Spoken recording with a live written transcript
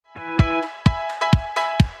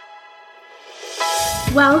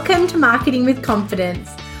Welcome to Marketing with Confidence.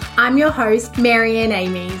 I'm your host, Marianne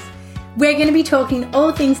Amies. We're going to be talking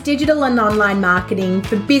all things digital and online marketing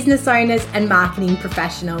for business owners and marketing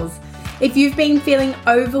professionals. If you've been feeling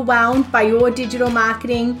overwhelmed by your digital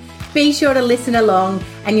marketing, be sure to listen along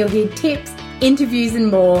and you'll hear tips, interviews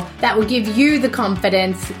and more that will give you the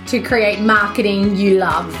confidence to create marketing you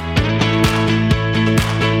love.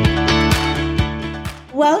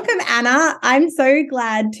 Welcome, Anna. I'm so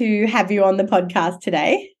glad to have you on the podcast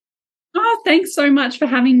today. Oh, thanks so much for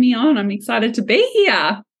having me on. I'm excited to be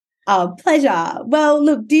here. Oh, pleasure. Well,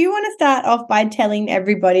 look, do you want to start off by telling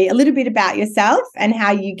everybody a little bit about yourself and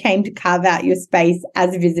how you came to carve out your space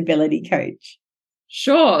as a visibility coach?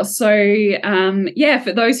 Sure. So,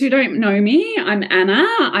 for those who don't know me, I'm Anna.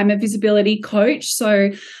 I'm a visibility coach.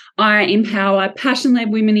 So I empower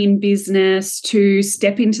passion-led women in business to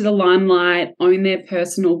step into the limelight, own their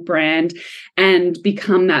personal brand, and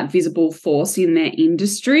become that visible force in their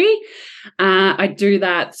industry. I do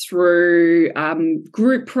that through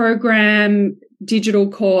group program,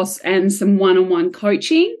 digital course, and some one-on-one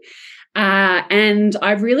coaching. And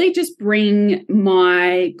I really just bring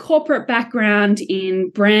my corporate background in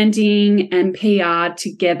branding and PR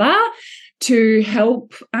together to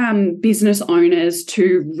help business owners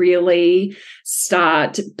to really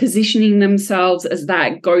start positioning themselves as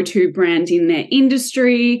that go-to brand in their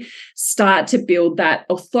industry, start to build that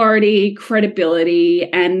authority,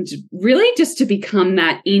 credibility, and really just to become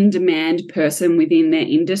that in-demand person within their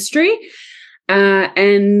industry.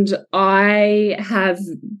 And I have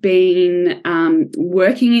been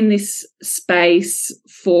working in this space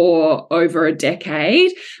for over a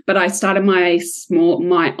decade, but I started my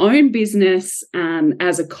own business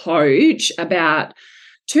as a coach about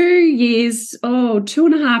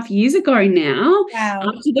 2.5 years ago now. Wow.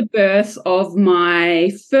 After the birth of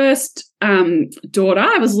my first daughter,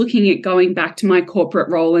 I was looking at going back to my corporate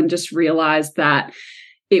role and just realized that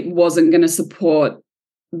it wasn't going to support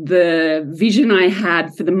the vision I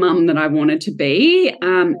had for the mum that I wanted to be,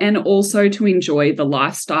 and also to enjoy the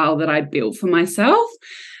lifestyle that I built for myself.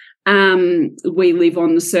 We live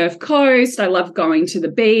on the Surf Coast. I love going to the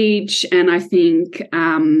beach. And I think,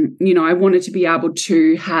 I wanted to be able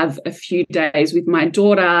to have a few days with my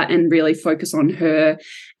daughter and really focus on her,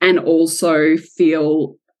 and also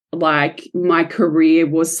feel like my career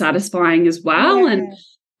was satisfying as well. Yeah. And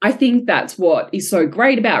I think that's what is so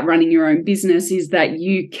great about running your own business, is that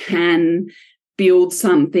you can build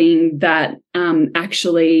something that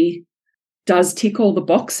actually does tick all the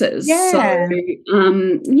boxes. Yeah. So,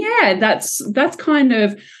 that's kind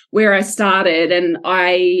of where I started. And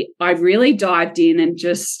I really dived in and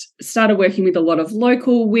just started working with a lot of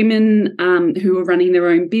local women who were running their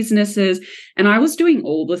own businesses. And I was doing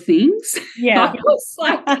all the things. Yeah.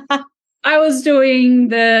 I was doing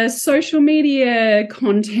the social media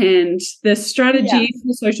content, the strategy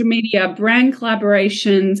for social media, brand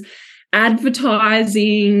collaborations,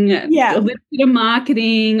 advertising, a little bit of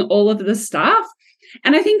marketing, all of the stuff.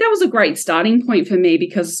 And I think that was a great starting point for me,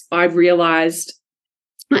 because I realized,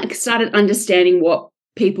 I started understanding what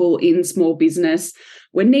people in small business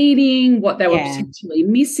were needing, what they were potentially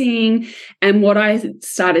missing. And what I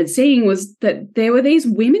started seeing was that there were these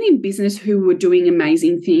women in business who were doing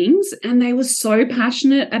amazing things, and they were so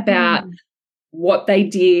passionate about what they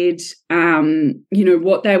did,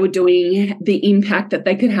 what they were doing, the impact that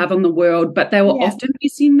they could have on the world, but they were often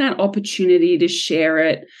missing that opportunity to share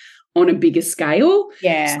it on a bigger scale.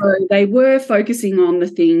 Yeah. So they were focusing on the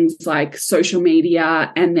things like social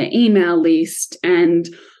media and their email list and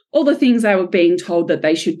all the things they were being told that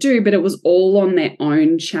they should do, but it was all on their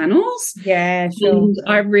own channels. Yeah, sure. And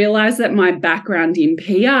I realized that my background in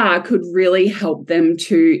PR could really help them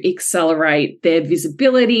to accelerate their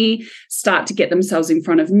visibility, start to get themselves in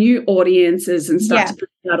front of new audiences, and start to build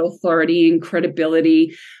that authority and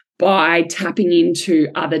credibility by tapping into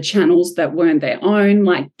other channels that weren't their own,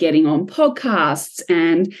 like getting on podcasts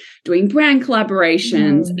and doing brand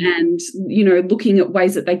collaborations and, looking at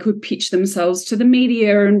ways that they could pitch themselves to the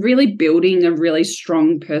media, and really building a really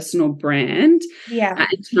strong personal brand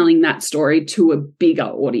and telling that story to a bigger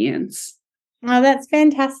audience. Oh, that's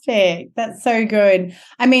fantastic. That's so good.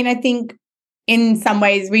 I mean, I think in some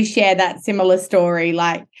ways we share that similar story.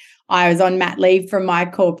 Like, I was on mat leave from my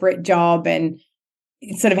corporate job and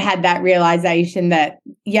sort of had that realization that,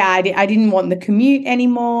 I didn't want the commute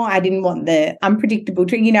anymore. I didn't want the unpredictable,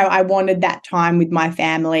 I wanted that time with my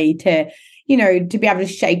family to be able to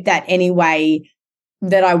shape that any way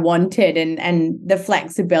that I wanted, and the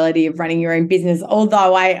flexibility of running your own business.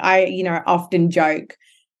 Although I often joke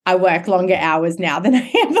I work longer hours now than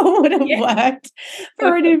I ever would have worked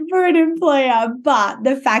for an employer. But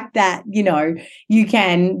the fact that, you know, you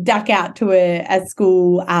can duck out to a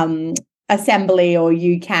school assembly, or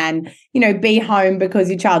you can, you know, be home because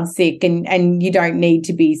your child's sick, and you don't need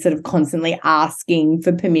to be sort of constantly asking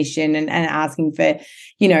for permission and asking for,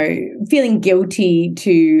 you know, feeling guilty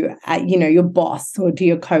to, you know, your boss or to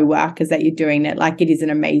your co-workers that you're doing it. Like, it is an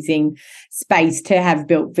amazing space to have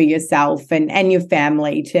built for yourself and your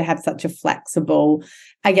family, to have such a flexible,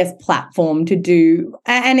 I guess, platform to do.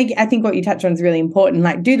 And I think what you touched on is really important,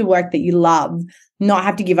 like do the work that you love, not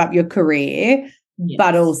have to give up your career,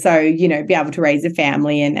 but also, you know, be able to raise a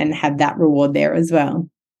family and have that reward there as well.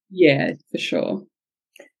 Yeah, for sure.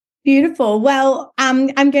 Beautiful. Well,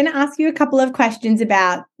 I'm going to ask you a couple of questions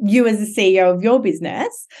about you as a CEO of your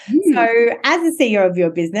business. So as a CEO of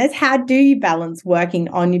your business, how do you balance working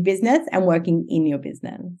on your business and working in your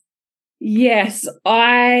business? Yes,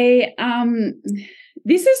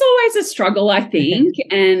 this is always a struggle, I think.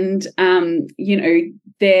 And, you know,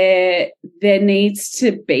 there needs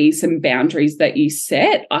to be some boundaries that you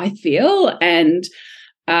set, I feel. And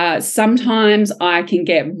sometimes I can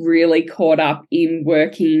get really caught up in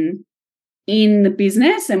working in the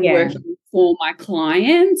business and working for my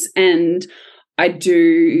clients. And I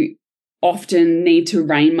do often need to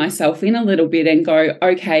rein myself in a little bit and go,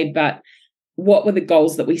 okay, but what were the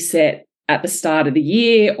goals that we set at the start of the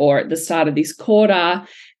year or at the start of this quarter?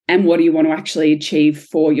 And what do you want to actually achieve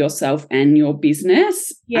for yourself and your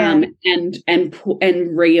business? And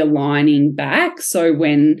realigning back. So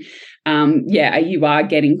when you are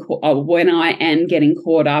getting when I am getting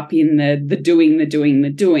caught up in the doing,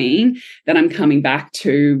 then I'm coming back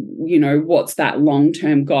to, you know, what's that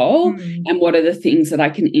long-term goal and what are the things that I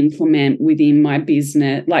can implement within my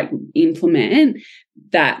business,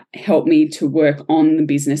 that help me to work on the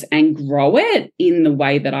business and grow it in the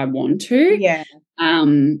way that I want to. Yeah.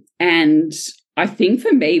 And I think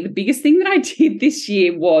for me, the biggest thing that I did this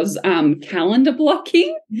year was calendar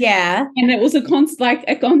blocking. Yeah. And it was a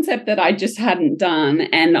concept that I just hadn't done.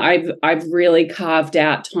 And I've really carved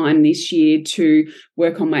out time this year to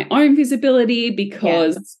work on my own visibility,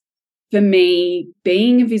 because for me,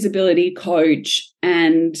 being a visibility coach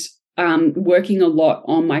and working a lot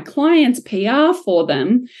on my clients' PR for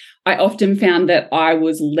them, I often found that I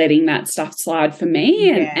was letting that stuff slide for me.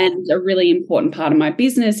 And a really important part of my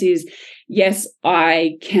business is, yes,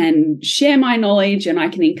 I can share my knowledge and I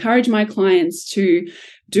can encourage my clients to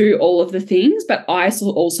do all of the things, but I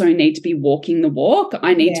also need to be walking the walk.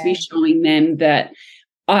 I need to be showing them that,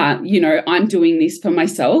 you know, I'm doing this for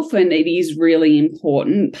myself, and it is really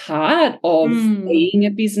important part of being a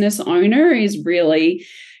business owner is really,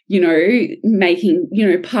 you know, making, you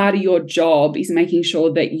know, part of your job is making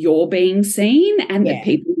sure that you're being seen and that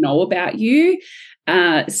people know about you.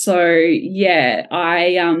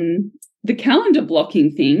 The calendar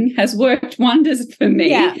blocking thing has worked wonders for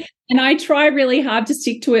me. Yeah. And I try really hard to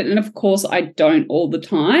stick to it. And of course, I don't all the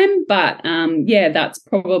time. But that's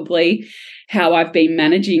probably how I've been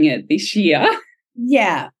managing it this year.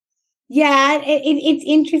 Yeah. Yeah, it's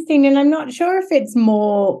interesting. And I'm not sure if it's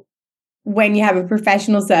more when you have a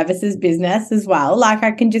professional services business as well. Like,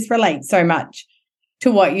 I can just relate so much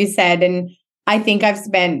to what you said. And I think I've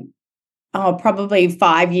spent probably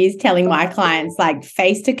 5 years telling my clients, like,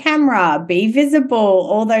 face to camera, be visible,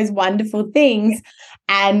 all those wonderful things.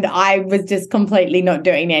 And I was just completely not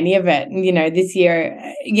doing any of it. And, you know, this year,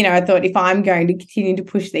 you know, I thought, if I'm going to continue to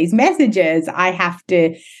push these messages, I have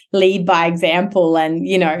to lead by example and,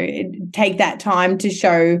 you know, take that time to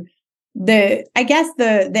show the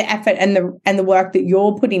effort and the work that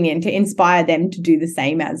you're putting in to inspire them to do the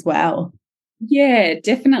same as well. Yeah,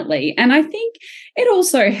 definitely. And I think it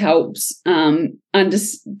also helps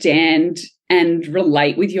understand and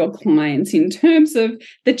relate with your clients in terms of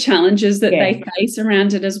the challenges that they face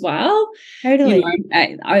around it as well. Totally.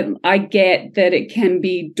 You know, I get that it can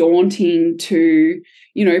be daunting to,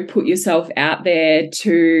 you know, put yourself out there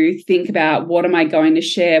to think about, what am I going to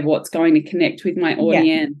share? What's going to connect with my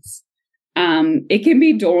audience? It can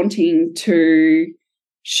be daunting to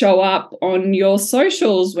show up on your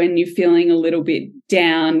socials when you're feeling a little bit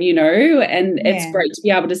down, you know, and it's great to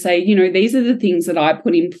be able to say, you know, these are the things that I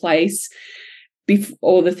put in place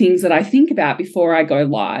or the things that I think about before I go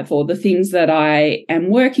live, or the things that I am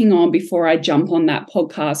working on before I jump on that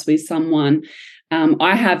podcast with someone.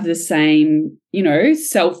 I have the same, you know,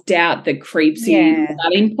 self-doubt that creeps in,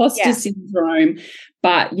 that imposter syndrome.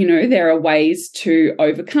 But, you know, there are ways to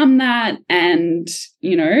overcome that. And,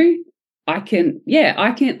 you know, I can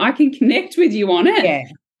connect with you on it.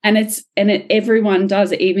 everyone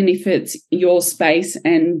does, even if it's your space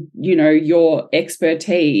and, you know, your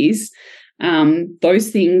expertise.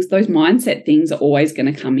 Those mindset things are always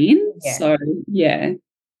going to come in. Yeah. So, yeah.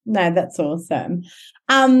 No, that's awesome.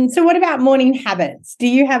 So what about morning habits? Do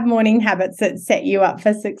you have morning habits that set you up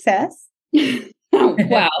for success? Oh,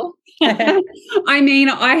 well, I mean,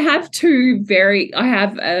 I have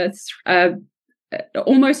a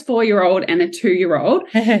almost 4-year-old and a 2-year-old.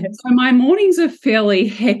 So my mornings are fairly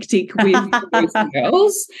hectic with those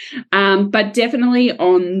girls. But definitely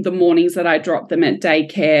on the mornings that I drop them at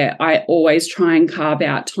daycare, I always try and carve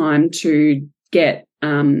out time to get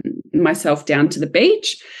myself down to the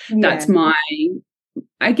beach. Yeah. That's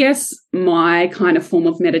I guess my kind of form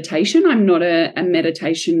of meditation. I'm not a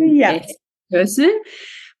meditation person.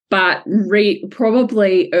 But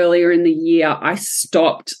probably earlier in the year, I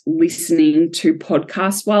stopped listening to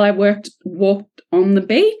podcasts while I walked on the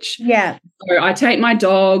beach. Yeah. So I take my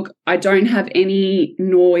dog. I don't have any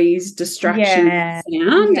noise, distraction,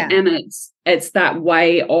 sound, and it's that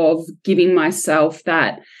way of giving myself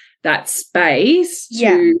that space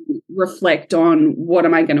to reflect on what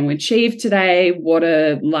am I going to achieve today? What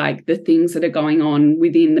are like the things that are going on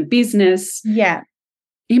within the business? Yeah.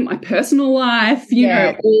 In my personal life, you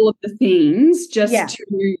know, all of the things, just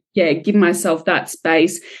to give myself that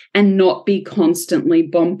space and not be constantly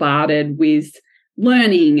bombarded with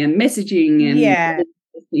learning and messaging and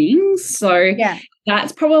things. So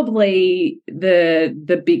that's probably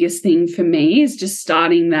the biggest thing for me, is just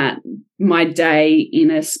starting my day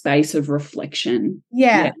in a space of reflection.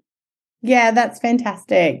 Yeah, that's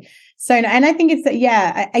fantastic. So, and I think it's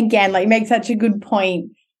again, like, you make such a good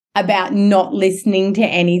point about not listening to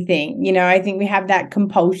anything. You know, I think we have that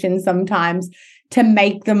compulsion sometimes to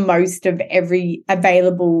make the most of every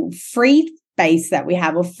available free space that we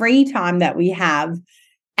have or free time that we have.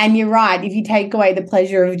 And you're right, if you take away the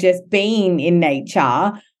pleasure of just being in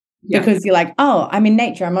nature, because you're like, oh, I'm in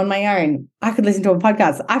nature, I'm on my own, I could listen to a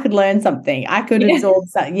podcast, I could learn something, I could absorb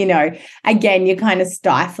something, you know, again, you're kind of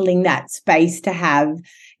stifling that space to have,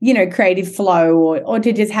 you know, creative flow or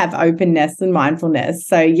to just have openness and mindfulness.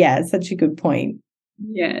 So, such a good point.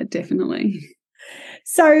 Yeah, definitely.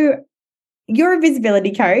 So you're a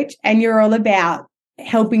visibility coach and you're all about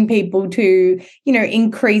helping people to, you know,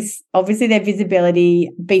 increase, obviously, their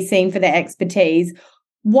visibility, be seen for their expertise.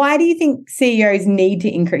 Why do you think CEOs need to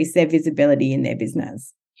increase their visibility in their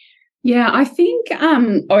business? Yeah, I think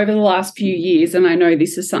over the last few years, and I know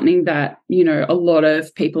this is something that, you know, a lot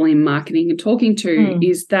of people in marketing are talking to,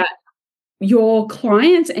 is that your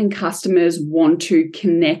clients and customers want to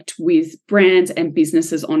connect with brands and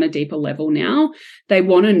businesses on a deeper level now. They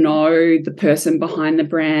want to know the person behind the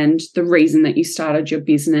brand, the reason that you started your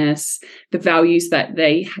business, the values that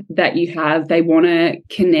you have. They want to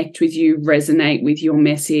connect with you, resonate with your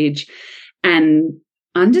message, and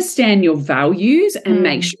understand your values and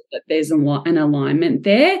make sure that there's an alignment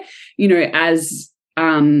there. You know, as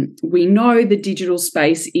we know, the digital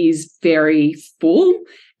space is very full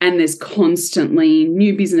and there's constantly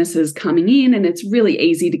new businesses coming in, and it's really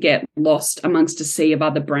easy to get lost amongst a sea of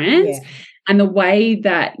other brands. Yeah. And the way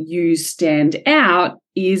that you stand out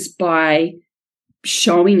is by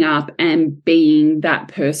showing up and being that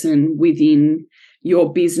person within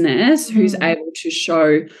your business who's able to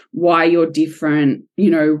show why you're different,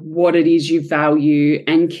 you know, what it is you value,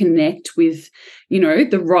 and connect with, you know,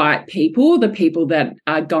 the right people, the people that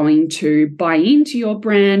are going to buy into your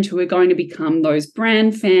brand, who are going to become those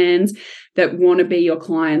brand fans that want to be your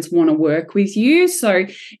clients, want to work with you. So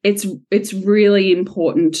it's really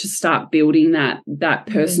important to start building that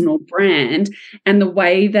personal brand. And the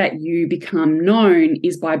way that you become known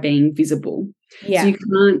is by being visible. Yeah. So you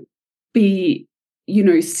can't be, you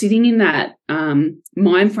know, sitting in that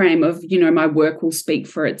mind frame of, you know, my work will speak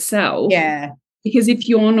for itself. Yeah. Because if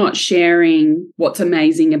you're not sharing what's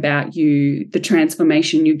amazing about you, the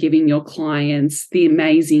transformation you're giving your clients, the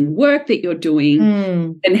amazing work that you're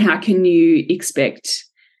doing, then how can you expect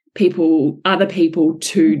other people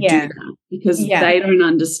to do that? Because they don't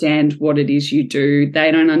understand what it is you do. They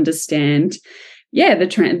don't understand,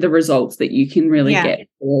 the results that you can really get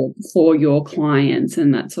for your clients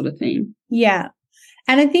and that sort of thing. Yeah.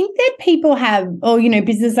 And I think that people have, or, you know,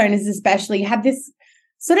 business owners especially, have this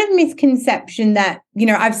sort of misconception that, you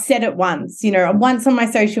know, I've said it once, you know, once on my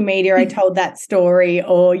social media, I told that story,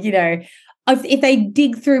 or, you know, if they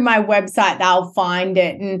dig through my website, they'll find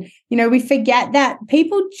it. And, you know, we forget that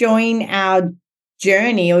people join our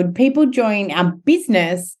journey, or people join our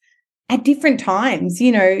business at different times.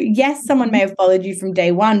 You know, yes, someone may have followed you from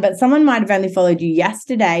day one, but someone might have only followed you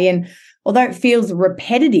yesterday. And although it feels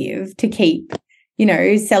repetitive to keep,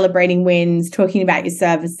 celebrating wins, talking about your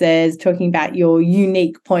services, talking about your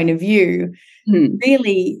unique point of view.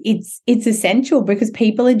 Really, it's essential because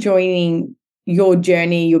people are joining your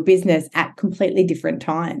journey, your business at completely different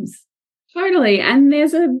times. Totally. And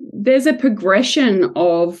there's a progression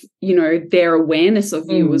of, their awareness of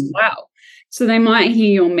you as well. So they might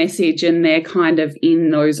hear your message and they're kind of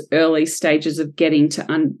in those early stages of getting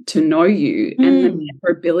to know you, and the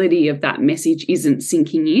memorability of that message isn't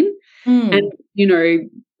sinking in. And,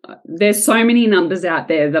 there's so many numbers out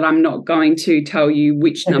there that I'm not going to tell you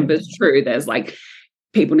which number's true. There's like,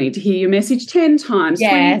 people need to hear your message 10 times,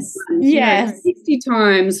 20 times, 60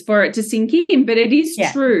 times for it to sink in. But it is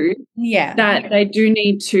true that they do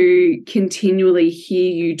need to continually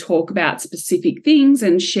hear you talk about specific things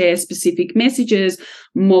and share specific messages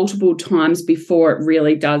multiple times before it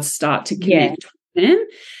really does start to connect with them.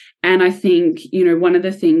 And I think, one of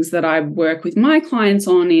the things that I work with my clients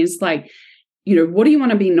on is like, what do you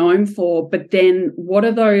want to be known for? But then what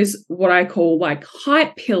are those, what I call like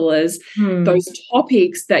hype pillars, those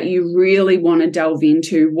topics that you really want to delve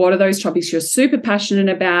into? What are those topics you're super passionate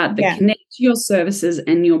about that connect to your services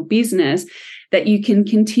and your business that you can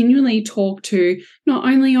continually talk to, not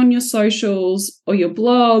only on your socials or your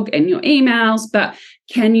blog and your emails, but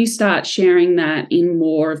can you start sharing that in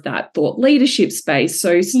more of that thought leadership space?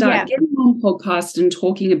 So start getting on podcast and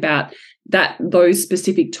talking about those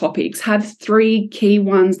specific topics. Have 3 key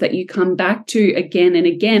ones that you come back to again and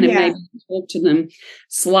again, and maybe talk to them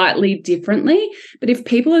slightly differently. But if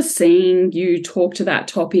people are seeing you talk to that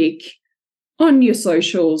topic on your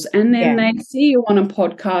socials, and then they see you on a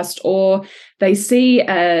podcast, or they see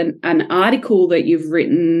an article that you've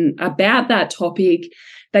written about that topic,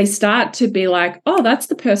 they start to be like, oh, that's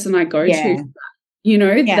the person I go to.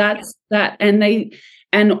 That's that.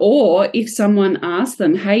 Or if someone asks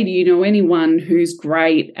them, hey, do you know anyone who's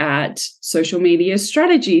great at social media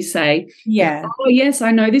strategy? Say, oh, yes,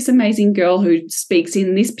 I know this amazing girl who speaks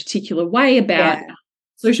in this particular way about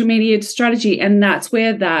social media strategy. And that's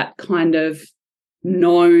where that kind of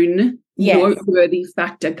noteworthy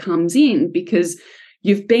factor comes in, because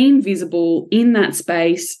you've been visible in that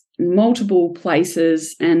space in multiple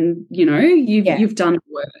places, and, you've done the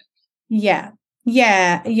work. Yeah,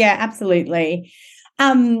 absolutely.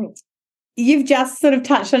 You've just sort of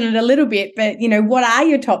touched on it a little bit, but, what are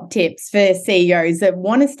your top tips for CEOs that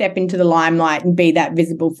want to step into the limelight and be that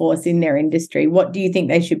visible force in their industry? What do you think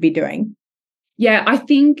they should be doing? Yeah, I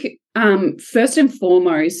think first and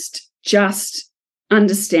foremost, just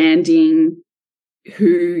understanding who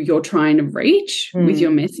you're trying to reach with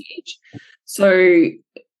your message. So,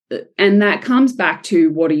 and that comes back to,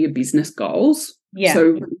 what are your business goals? Yeah.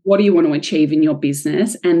 So what do you want to achieve in your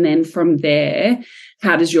business? And then from there,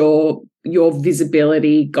 how does your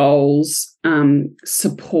visibility goals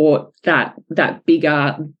support that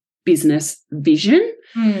bigger business vision?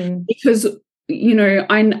 Because,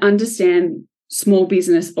 I understand small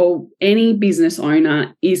business, or any business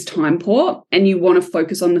owner, is time poor, and you want to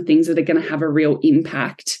focus on the things that are going to have a real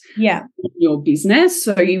impact on your business.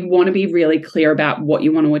 So you want to be really clear about what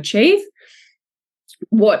you want to achieve,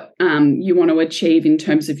 what you want to achieve in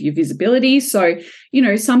terms of your visibility. So,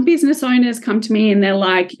 some business owners come to me and they're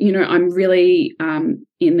like, I'm really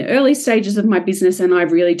in the early stages of my business, and I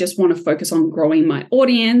really just want to focus on growing my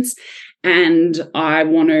audience, and I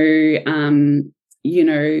want to,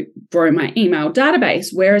 grow my email database.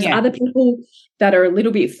 Whereas other people that are a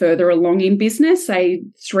little bit further along in business, say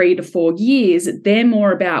 3 to 4 years, they're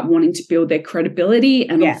more about wanting to build their credibility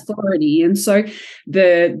and authority. And so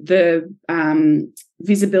the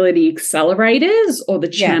visibility accelerators or the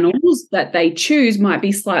channels that they choose might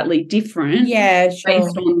be slightly different based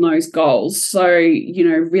on those goals. So,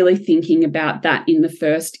 really thinking about that in the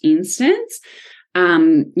first instance.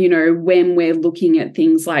 When we're looking at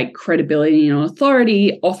things like credibility and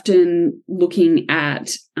authority, often looking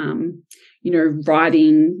at,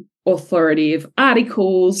 writing authoritative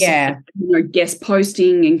articles, guest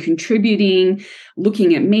posting and contributing,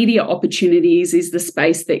 looking at media opportunities is the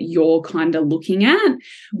space that you're kind of looking at.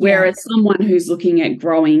 Whereas someone who's looking at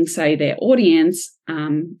growing, say, their audience,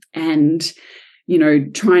 and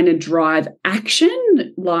trying to drive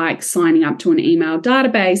action, like signing up to an email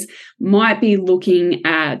database, might be looking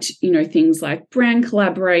at, things like brand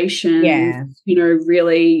collaboration,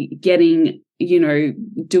 really getting,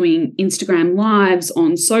 doing Instagram lives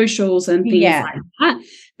on socials and things like that,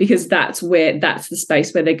 because that's the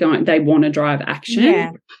space where they want to drive action.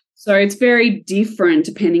 Yeah. So it's very different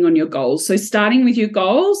depending on your goals. So starting with your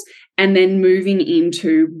goals, and then moving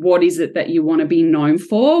into what is it that you want to be known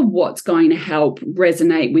for, what's going to help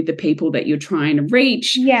resonate with the people that you're trying to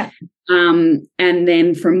reach. Yeah. And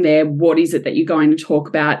then from there, what is it that you're going to talk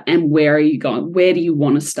about and where are you going? Where do you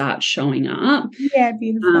want to start showing up? Yeah,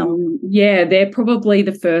 beautiful. They're probably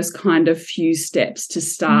the first kind of few steps to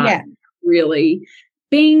start really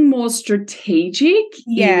being more strategic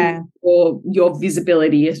in your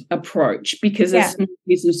visibility approach, because as small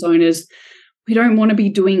business owners, we don't want to be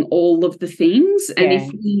doing all of the things. And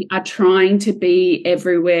if we are trying to be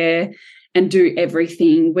everywhere and do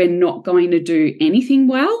everything, we're not going to do anything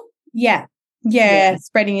well. Yeah,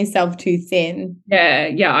 spreading yourself too thin.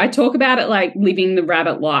 Yeah. I talk about it like living the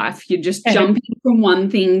rabbit life. You're just jumping from one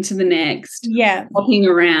thing to the next, hopping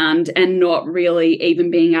around and not really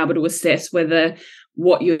even being able to assess whether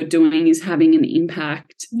what you're doing is having an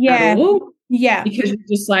impact at all. Yeah. Because you're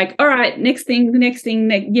just like, all right, next thing, saying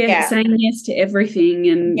yes to everything.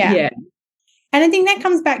 And And I think that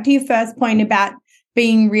comes back to your first point about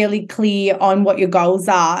being really clear on what your goals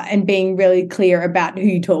are and being really clear about who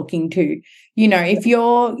you're talking to. You know, if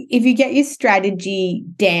you get your strategy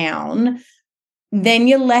down, then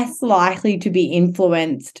you're less likely to be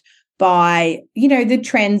influenced by, you know, the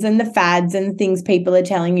trends and the fads and things people are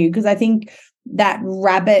telling you. Because I think that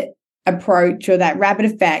rabbit approach or that rabbit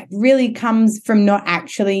effect really comes from not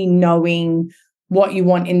actually knowing what you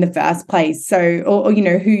want in the first place. So, or you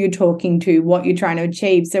know, who you're talking to, what you're trying to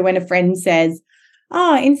achieve. So when a friend says,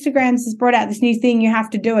 oh, Instagram's has brought out this new thing, you have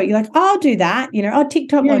to do it. You're like, oh, I'll do that. You know, oh,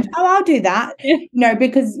 TikTok launch, oh, I'll do that. No,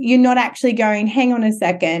 because you're not actually going, hang on a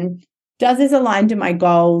second, does this align to my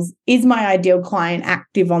goals? Is my ideal client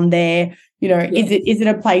active on there? You know, is it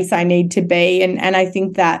a place I need to be? And I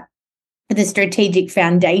think that the strategic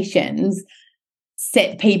foundations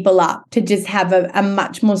set people up to just have a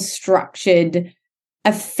much more structured,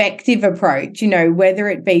 effective approach, you know, whether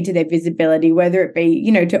it be to their visibility, whether it be,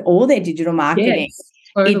 you know, to all their digital marketing. Yes,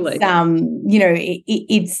 totally. It's, you know,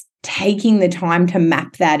 it's taking the time to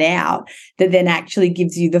map that out that then actually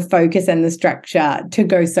gives you the focus and the structure to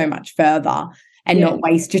go so much further and not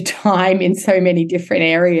waste your time in so many different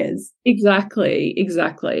areas. Exactly.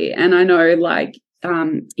 And I know, like,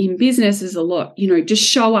 in business is a lot, you know, just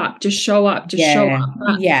show up. But,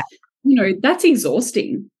 you know, that's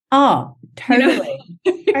exhausting. Oh, totally.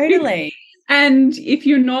 You know? Totally. And if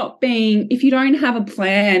you don't have a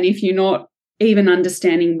plan, if you're not even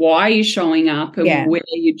understanding why you're showing up and where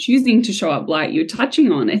you're choosing to show up, like you're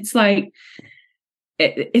touching on, it's like,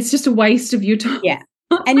 it's just a waste of your time. Yeah.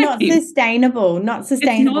 And not sustainable. It's not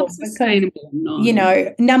sustainable. No. You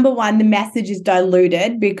know, number one, the message is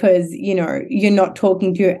diluted because, you know, you're not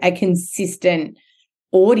talking to a consistent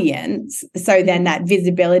audience. So then that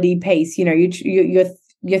visibility piece, you know,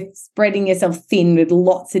 you're spreading yourself thin with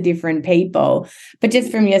lots of different people. But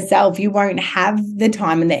just from yourself, you won't have the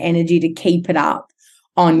time and the energy to keep it up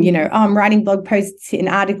on, you know, oh, I'm writing blog posts and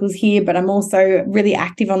articles here, but I'm also really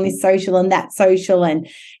active on this social and that social and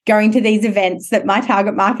going to these events that my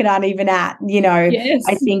target market aren't even at, you know.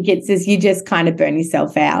 I think it's just, you just kind of burn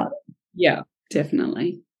yourself out. Yeah,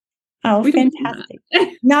 definitely. Oh, fantastic.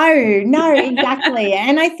 No, exactly.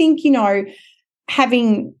 And I think, you know,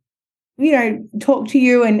 having, you know, talk to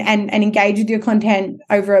you and engage with your content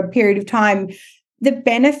over a period of time, the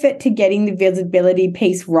benefit to getting the visibility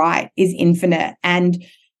piece right is infinite. And,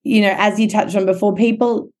 you know, as you touched on before,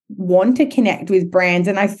 people want to connect with brands.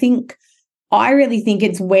 And I really think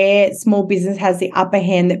it's where small business has the upper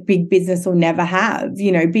hand that big business will never have.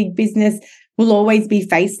 You know, big business will always be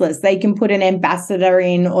faceless. They can put an ambassador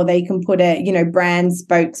in or they can put a, you know, brand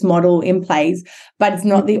spokesmodel in place, but it's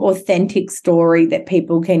not the authentic story that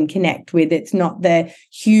people can connect with. It's not the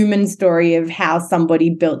human story of how somebody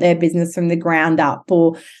built their business from the ground up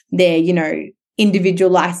or their, you know,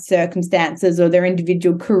 individual life circumstances or their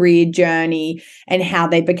individual career journey and how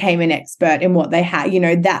they became an expert in what they had. You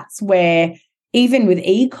know, that's where even with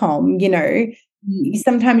e-com, you know,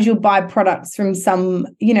 sometimes you'll buy products from some,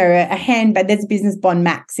 you know, a handbag. There's Business Bond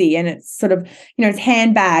Maxi and it's sort of, you know, it's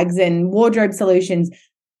handbags and wardrobe solutions.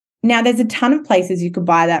 Now, there's a ton of places you could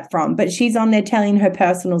buy that from, but she's on there telling her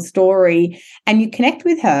personal story and you connect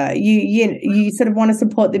with her. You sort of want to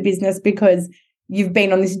support the business because you've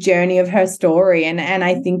been on this journey of her story. And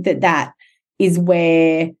I think that is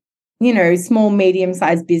where, you know, small,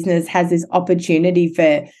 medium-sized business has this opportunity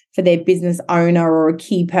for their business owner or a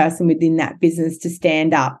key person within that business to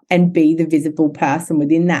stand up and be the visible person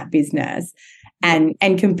within that business and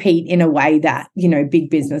compete in a way that, you know, big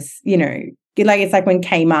business, you know, like it's like when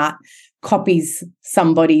Kmart copies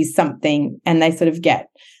somebody's something and they sort of get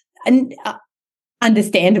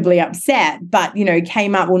understandably upset, but, you know,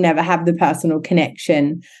 Kmart will never have the personal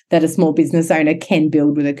connection that a small business owner can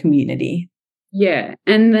build with a community. Yeah.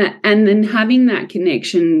 And then having that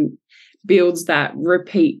connection builds that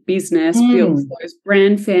repeat business, builds those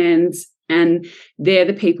brand fans, and they're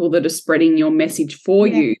the people that are spreading your message for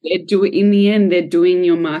you. In the end, they're doing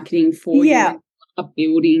your marketing for you, are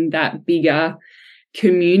building that bigger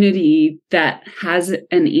community that has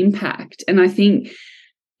an impact. And I think,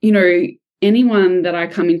 you know, anyone that I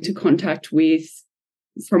come into contact with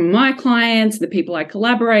from my clients, the people I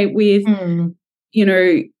collaborate with, you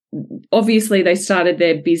know, obviously they started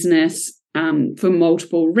their business for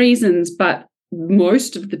multiple reasons, but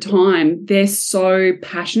most of the time they're so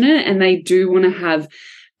passionate and they do want to have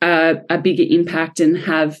a bigger impact and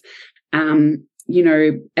have, you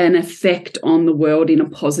know, an effect on the world in a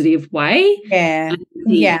positive way.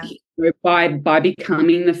 By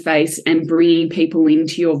becoming the face and bringing people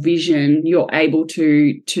into your vision, you're able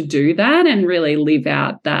to do that and really live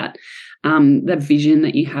out that the vision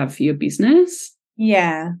that you have for your business.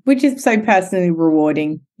 Yeah, which is so personally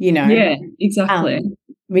rewarding, you know. Yeah, exactly.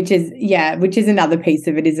 Which is another piece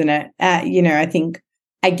of it, isn't it? You know, I think,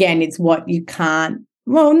 again, it's what you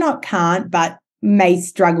but may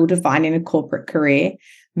struggle to find in a corporate career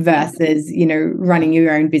versus, you know, running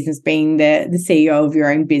your own business, being the CEO of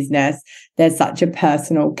your own business. There's such a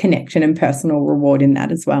personal connection and personal reward in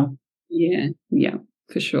that as well. Yeah,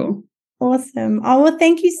 for sure. Awesome. Oh, well,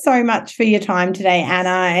 thank you so much for your time today,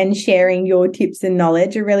 Anna, and sharing your tips and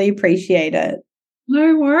knowledge. I really appreciate it.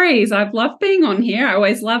 No worries. I've loved being on here. I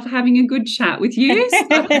always love having a good chat with you.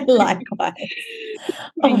 Likewise.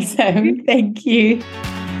 Awesome. Thank you.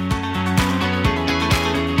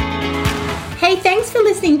 Hey, thanks for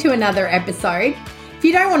listening to another episode. If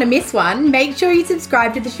you don't want to miss one, make sure you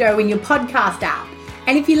subscribe to the show in your podcast app.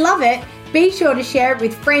 And if you love it, be sure to share it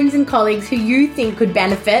with friends and colleagues who you think could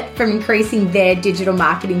benefit from increasing their digital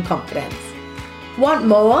marketing confidence. Want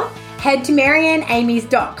more? Head to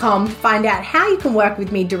maryanneamies.com to find out how you can work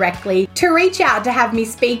with me directly, to reach out to have me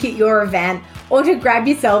speak at your event, or to grab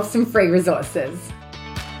yourself some free resources.